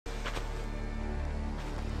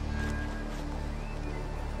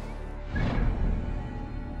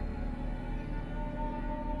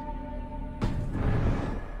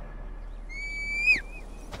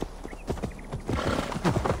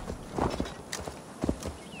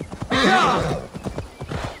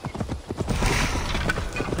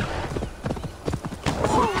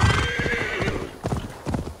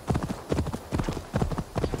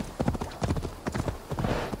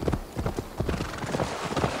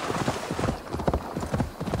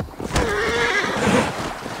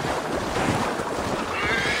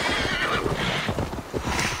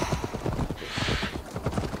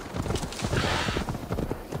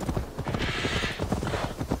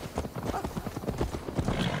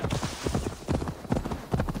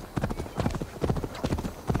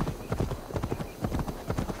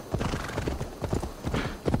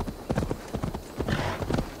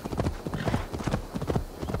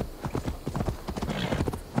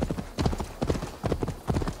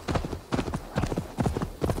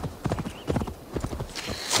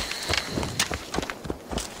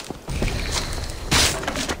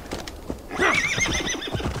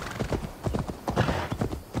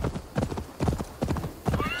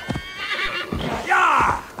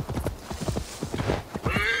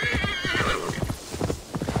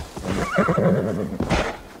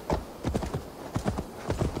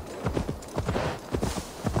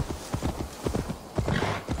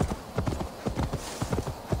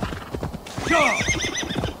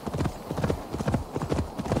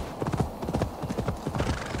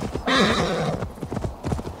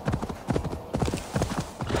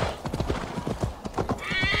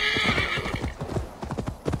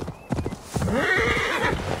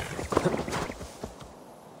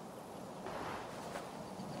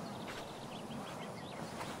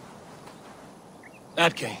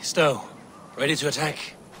Atke, Stowe, ready to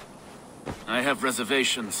attack? I have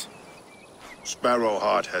reservations.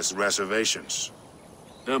 Sparrowheart has reservations.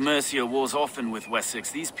 Though Mercia wars often with Wessex,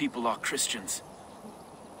 these people are Christians.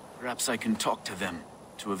 Perhaps I can talk to them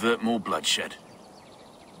to avert more bloodshed.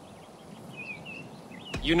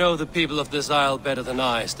 You know the people of this isle better than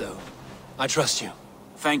I, Stowe. I trust you.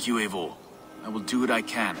 Thank you, Eivor. I will do what I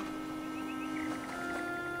can.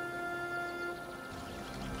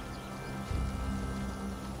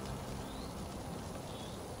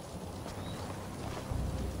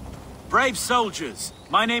 Brave soldiers,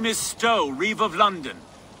 my name is Stowe, Reeve of London,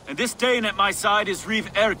 and this Dane at my side is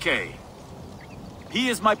Reeve Erke. He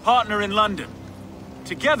is my partner in London.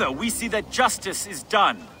 Together we see that justice is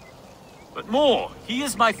done. But more, he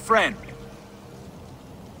is my friend.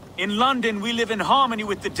 In London we live in harmony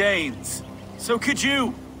with the Danes. So could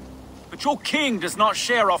you. But your king does not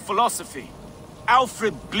share our philosophy.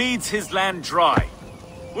 Alfred bleeds his land dry.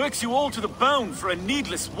 Works you all to the bone for a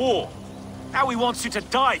needless war. Now he wants you to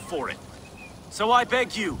die for it. So I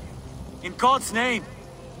beg you, in God's name,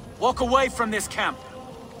 walk away from this camp.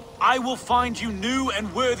 I will find you new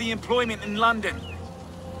and worthy employment in London.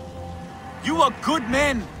 You are good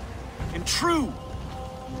men, and true.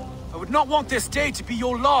 I would not want this day to be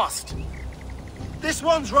your last. This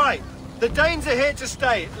one's right. The Danes are here to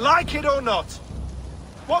stay, like it or not.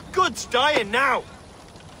 What good's dying now?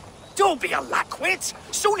 Don't be a lackwit!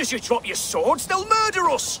 Soon as you drop your swords, they'll murder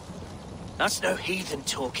us! That's no heathen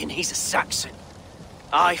talking, he's a Saxon.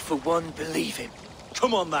 I, for one, believe him.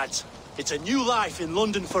 Come on, lads. It's a new life in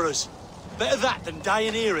London for us. Better that than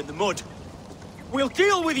dying here in the mud. We'll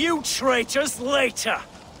deal with you traitors later.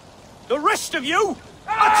 The rest of you,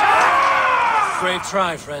 attack! Great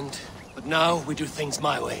try, friend. But now we do things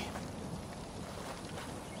my way.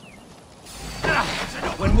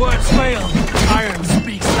 When words fail, iron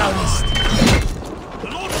speaks loudest. The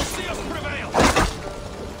Lord will see us prevail!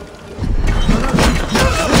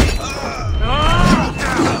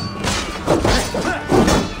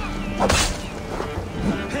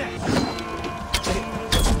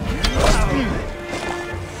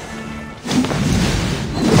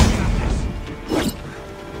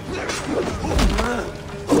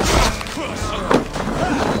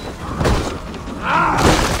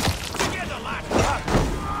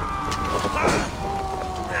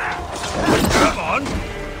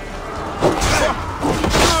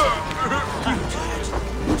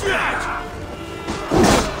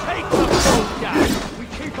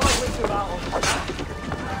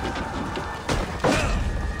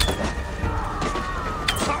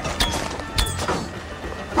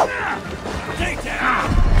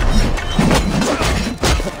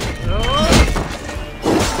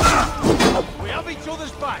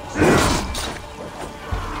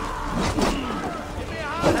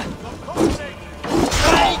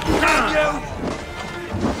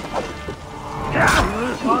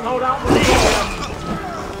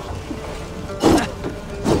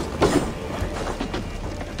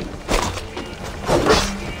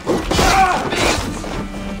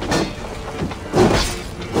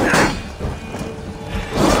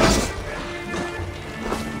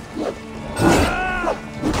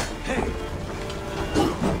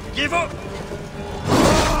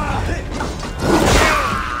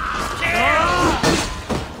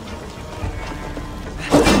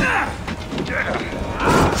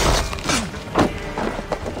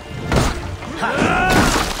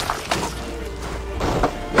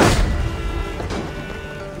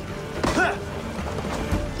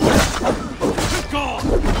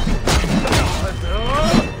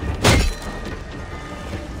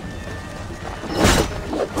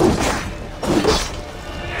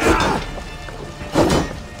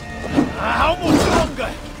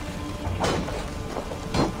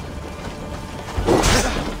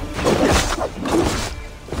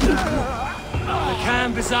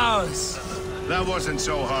 camp is ours. That wasn't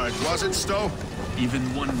so hard, was it, Stowe? Even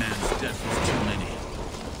one man's death is too many.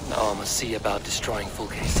 Now I must see about destroying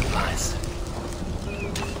Fulke's supplies.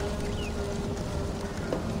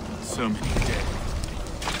 So many dead.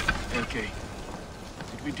 Okay.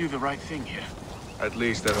 Did we do the right thing here? At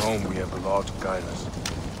least at home we have the law to guide us.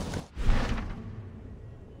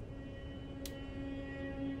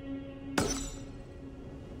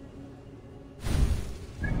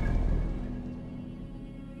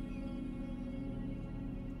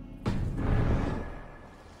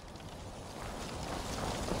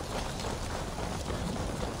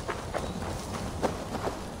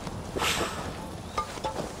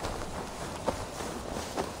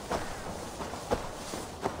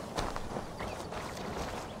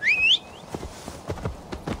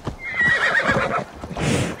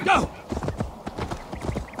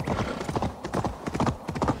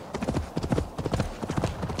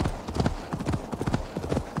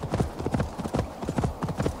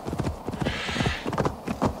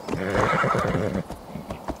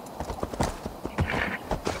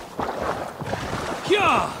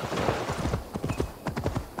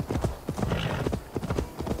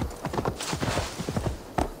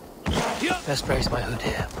 Best raise my hood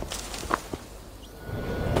here.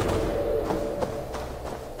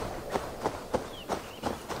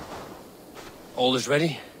 All is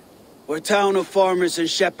ready? We're a town of farmers and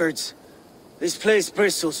shepherds. This place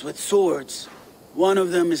bristles with swords. One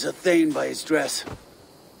of them is a Thane by his dress.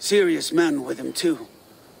 Serious man with him too.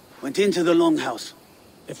 Went into the longhouse.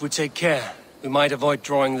 If we take care, we might avoid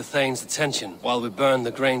drawing the Thane's attention while we burn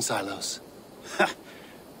the grain silos. Ha!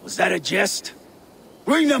 Was that a jest?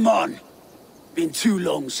 Bring them on! Been too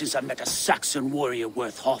long since I met a Saxon warrior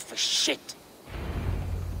worth half a shit.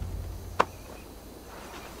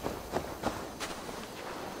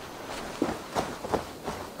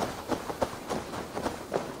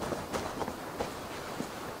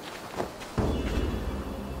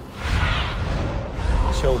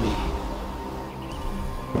 Show me.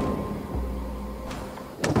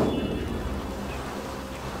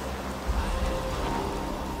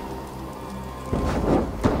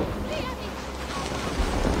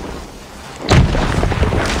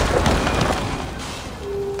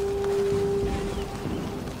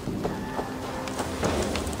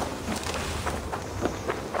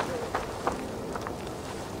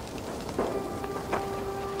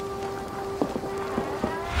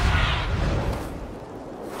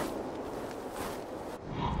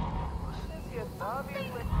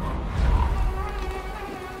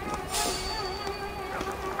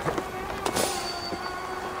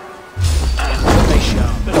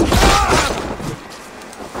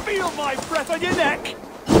 Feel my breath on your neck!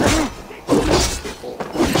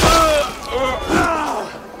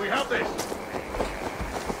 We have this!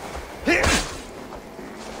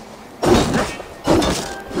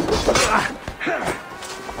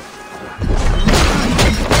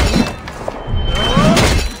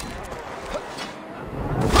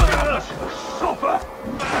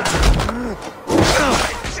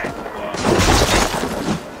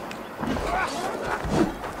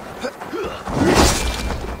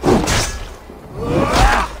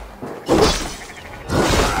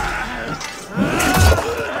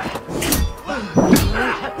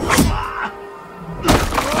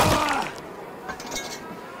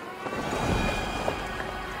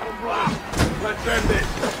 Let's end this!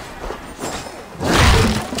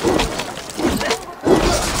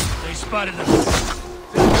 They spotted us.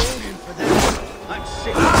 I'm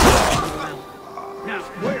sick. Now,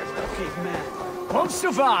 where's the big man? Won't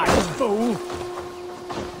survive, fool!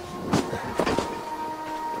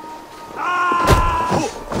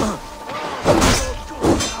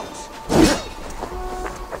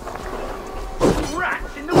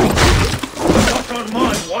 Rats in the window! Not on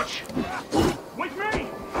my watch! With me!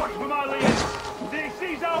 Watch for my lead! This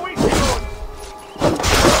is how we do it!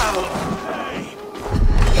 Hey!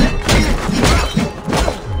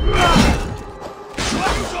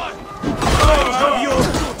 Of your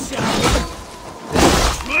guts out!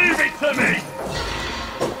 Leave it to me!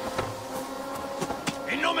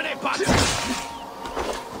 In nomine Patris!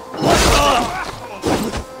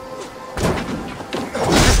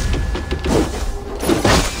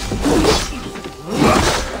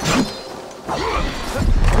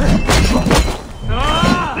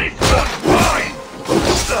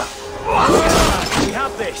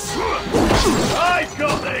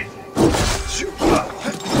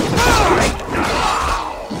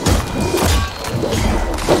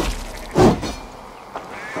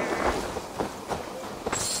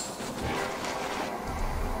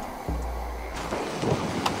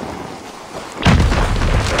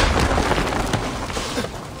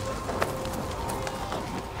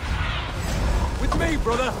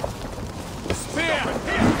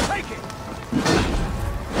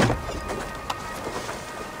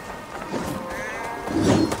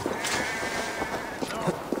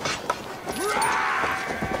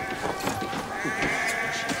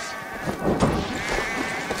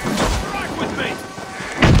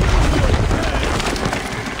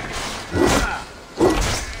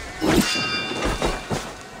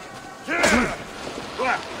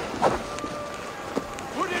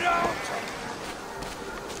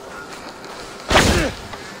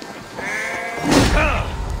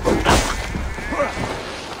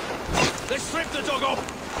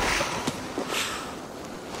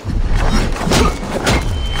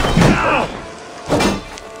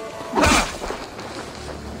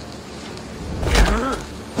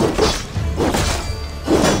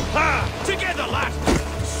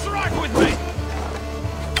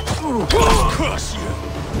 Crush you!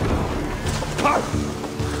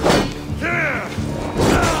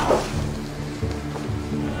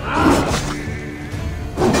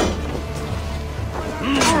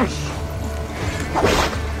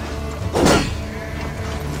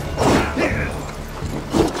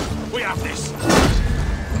 We have this!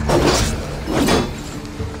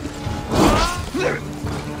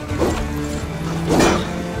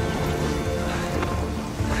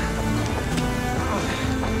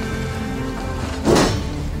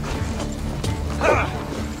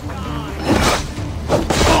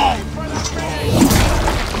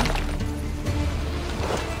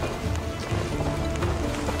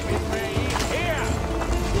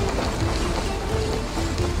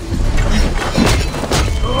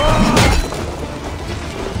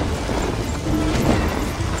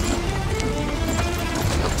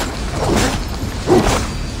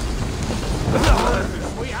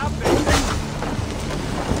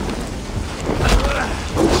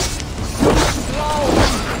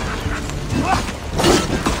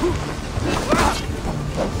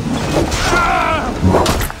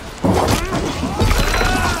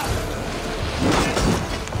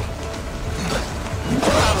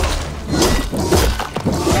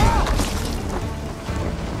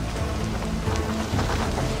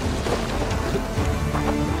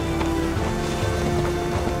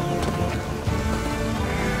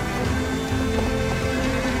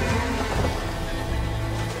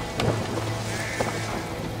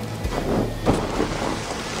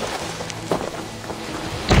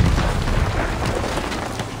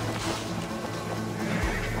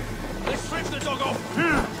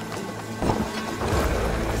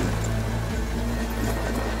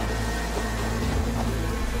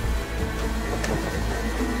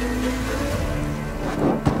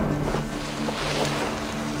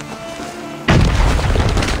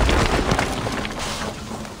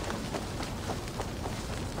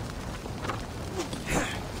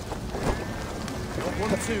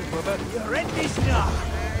 Brother, you're in this now.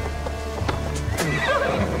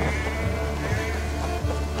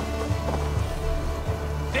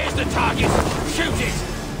 There's the target. Shoot it.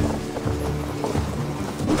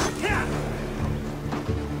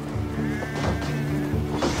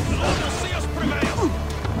 The Lord will see us prevail.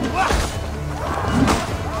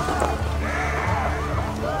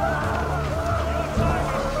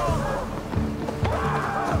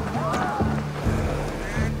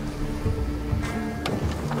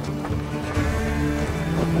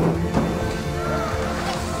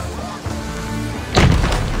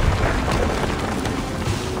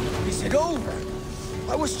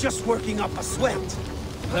 I was just working up a sweat.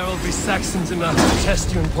 There will be Saxons enough to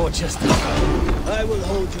test you in Portchester. I will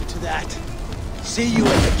hold you to that. See you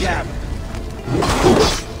at the camp.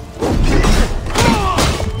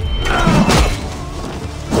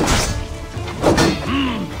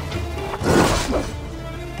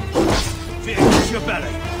 Fix your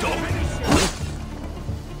belly, dog.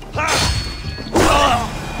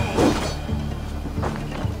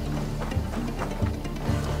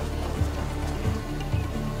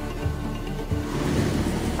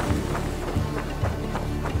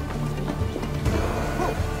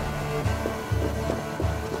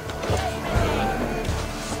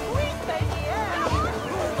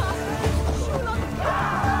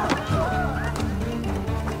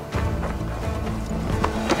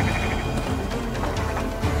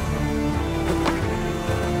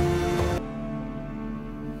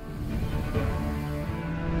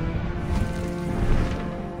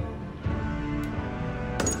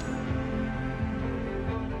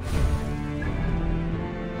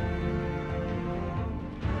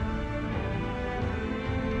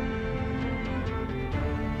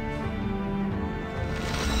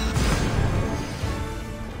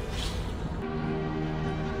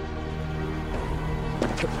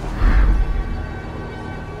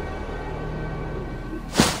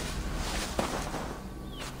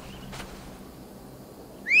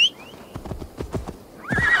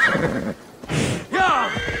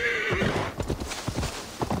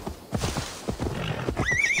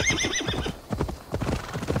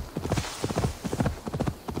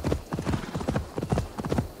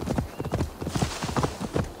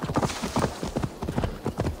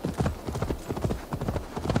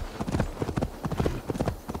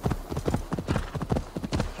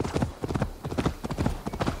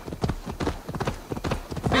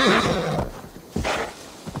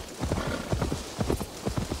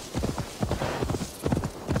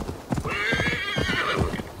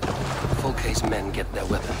 Fulke's men get their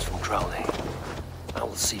weapons from Crowley. I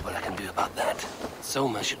will see what I can do about that.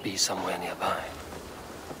 Soma should be somewhere nearby.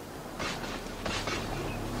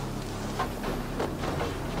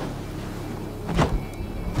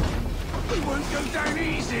 goes down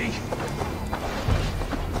easy.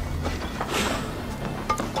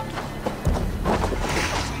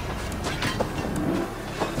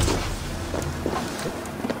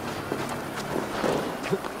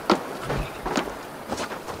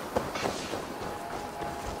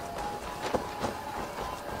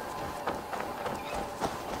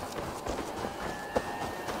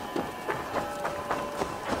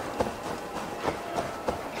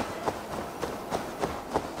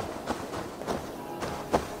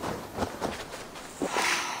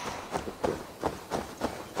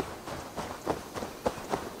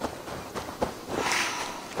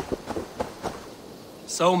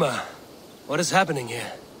 Soma, what is happening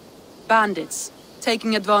here? Bandits,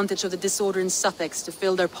 taking advantage of the disorder in Sussex to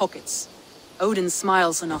fill their pockets. Odin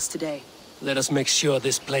smiles on us today. Let us make sure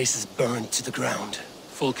this place is burned to the ground.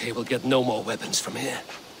 Fulke will get no more weapons from here.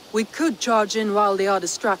 We could charge in while they are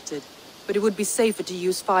distracted, but it would be safer to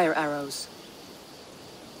use fire arrows.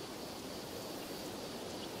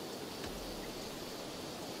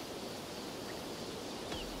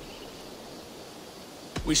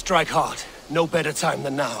 We strike hard. No better time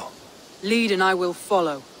than now. Lead and I will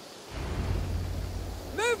follow.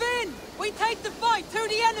 Move in! We take the fight to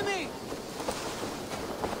the enemy!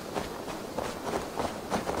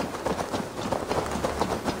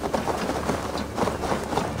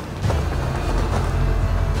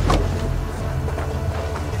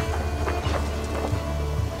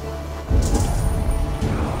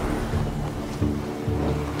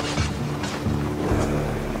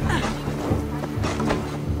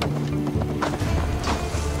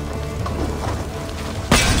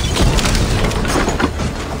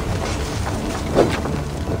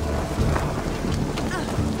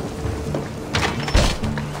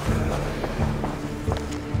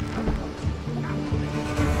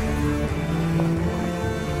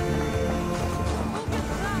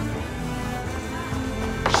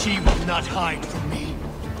 She will not hide from me.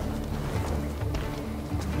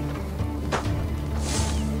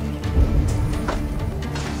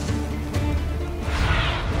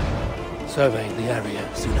 Survey the area,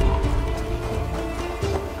 Sunan.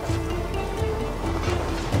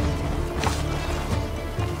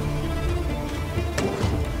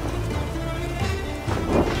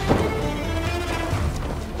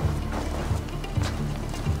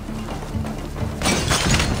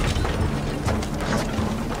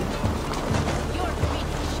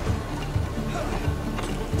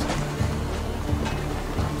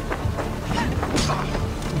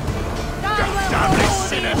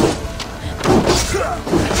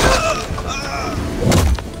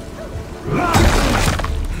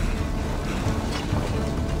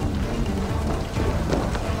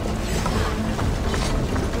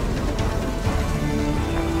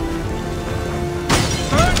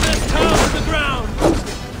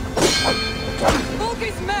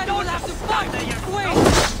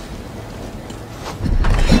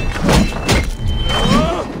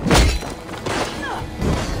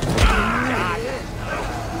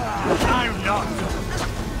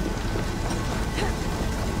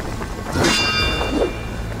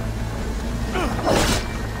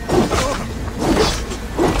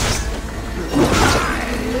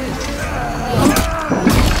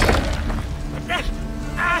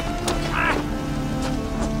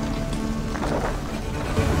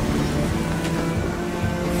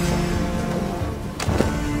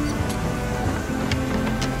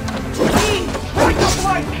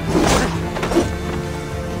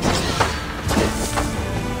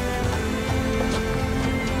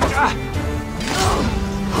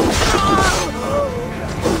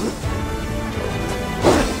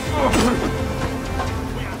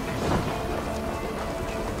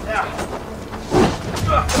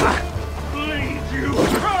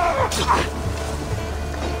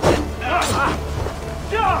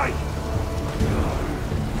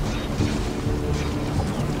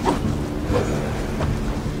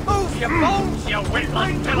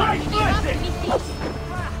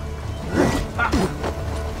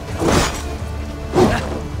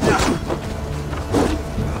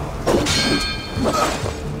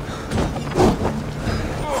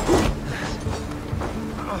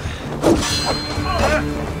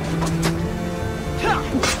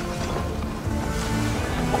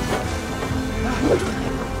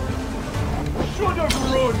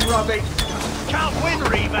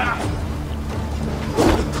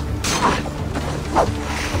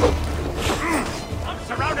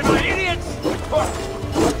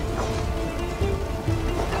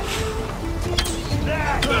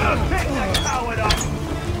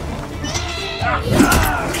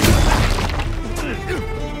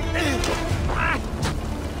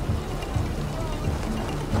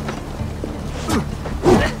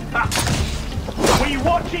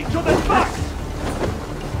 each other's backs!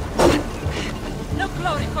 No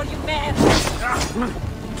glory for you, man!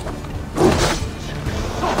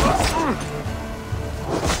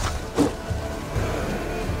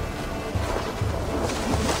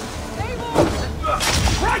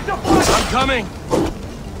 Right to flank! I'm coming!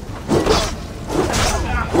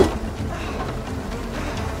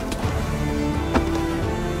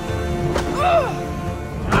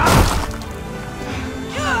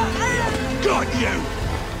 Got you!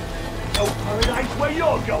 No paradise where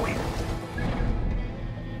you're going!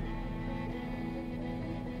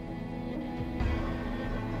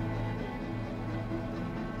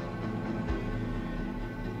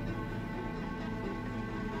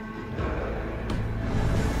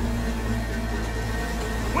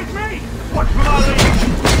 With me! Watch from our lead!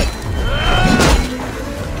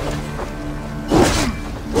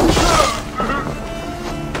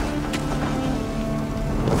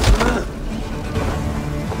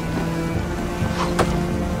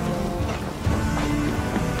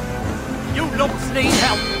 You lumps need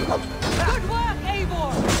help! Good work,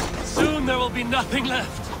 Eivor! Soon there will be nothing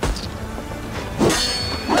left.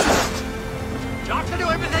 Got to do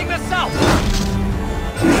everything myself!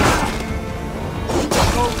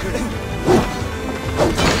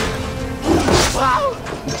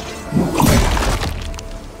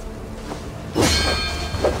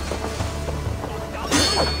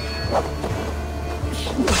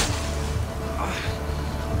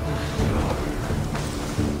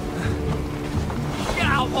 Get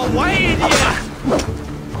out of the way, idiot!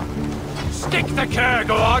 Stick the care,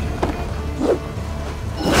 go on!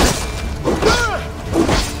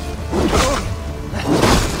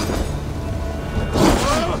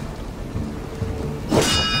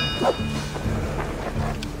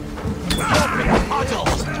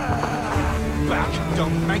 Back!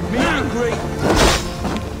 Don't make me angry!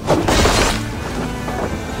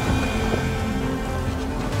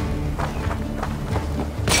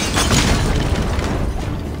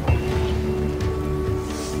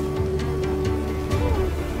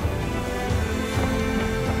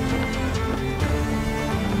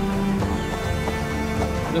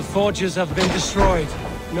 The forges have been destroyed.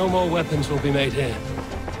 No more weapons will be made here.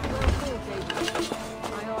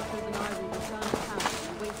 My archers and I will return to camp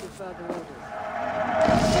and wait for further orders.